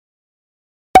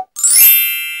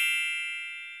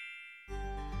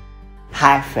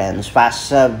Hi friends,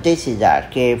 what's up? This is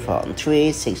RK from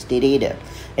 360 Reader.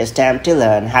 It's time to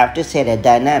learn how to set a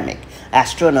dynamic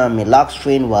astronomy lock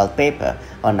screen wallpaper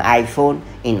on iPhone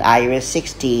in iOS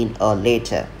 16 or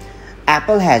later.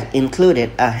 Apple has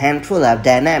included a handful of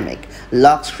dynamic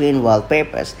lock screen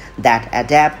wallpapers that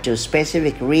adapt to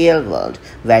specific real-world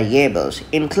variables,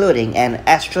 including an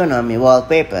astronomy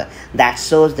wallpaper that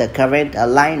shows the current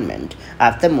alignment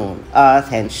of the moon,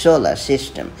 earth, and solar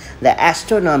system. The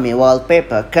astronomy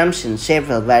wallpaper comes in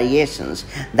several variations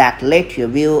that let you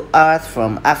view Earth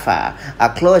from afar or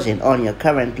close in on your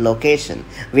current location,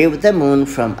 view the moon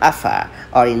from afar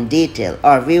or in detail,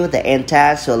 or view the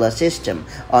entire solar system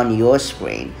on your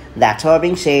screen. That all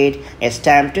being said, it's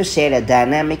time to set a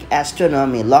dynamic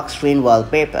astronomy lock screen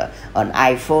wallpaper on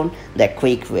iPhone the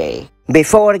quick way.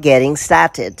 Before getting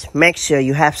started, make sure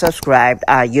you have subscribed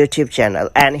our YouTube channel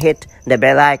and hit the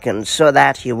bell icon so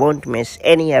that you won't miss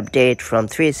any update from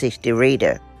 360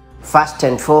 Reader. First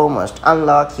and foremost,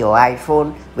 unlock your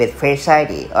iPhone with Face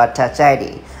ID or Touch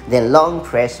ID. Then long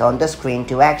press on the screen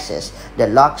to access the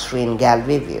lock screen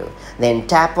gallery view. Then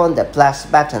tap on the plus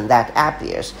button that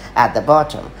appears at the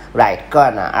bottom right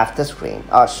corner of the screen,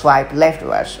 or swipe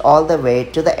leftwards all the way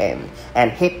to the end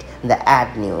and hit the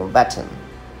Add New button.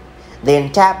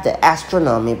 Then tap the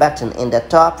Astronomy button in the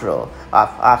top row of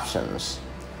options.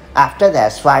 After that,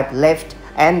 swipe left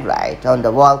and right on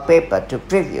the wallpaper to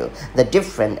preview the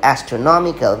different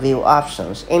astronomical view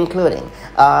options, including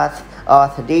Earth,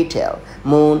 Earth detail,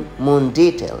 Moon, Moon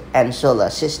detail, and Solar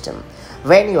system.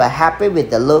 When you are happy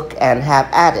with the look and have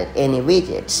added any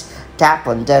widgets, tap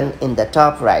on Done in the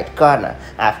top right corner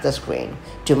of the screen.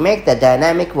 To make the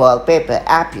dynamic wallpaper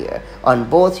appear on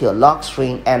both your lock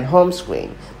screen and home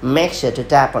screen, make sure to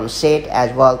tap on Set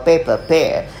as Wallpaper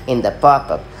Pair in the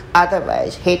pop-up.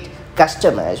 Otherwise, hit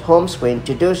Customize Home Screen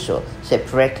to do so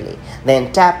separately.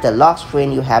 Then tap the lock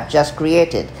screen you have just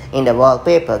created in the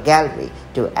wallpaper gallery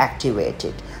to activate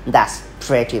it. That's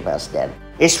pretty much done.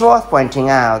 It's worth pointing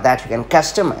out that you can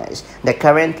customize the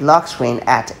current lock screen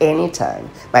at any time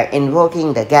by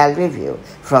invoking the gallery view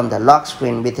from the lock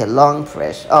screen with a long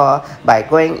press, or by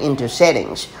going into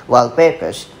Settings,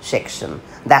 Wallpapers section.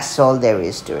 That's all there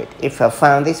is to it. If you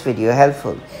found this video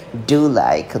helpful, do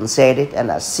like and share it,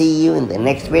 and I'll see you in the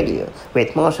next video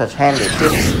with more such handy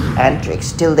tips and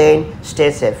tricks. Till then, stay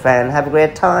safe and have a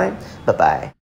great time. Bye-bye.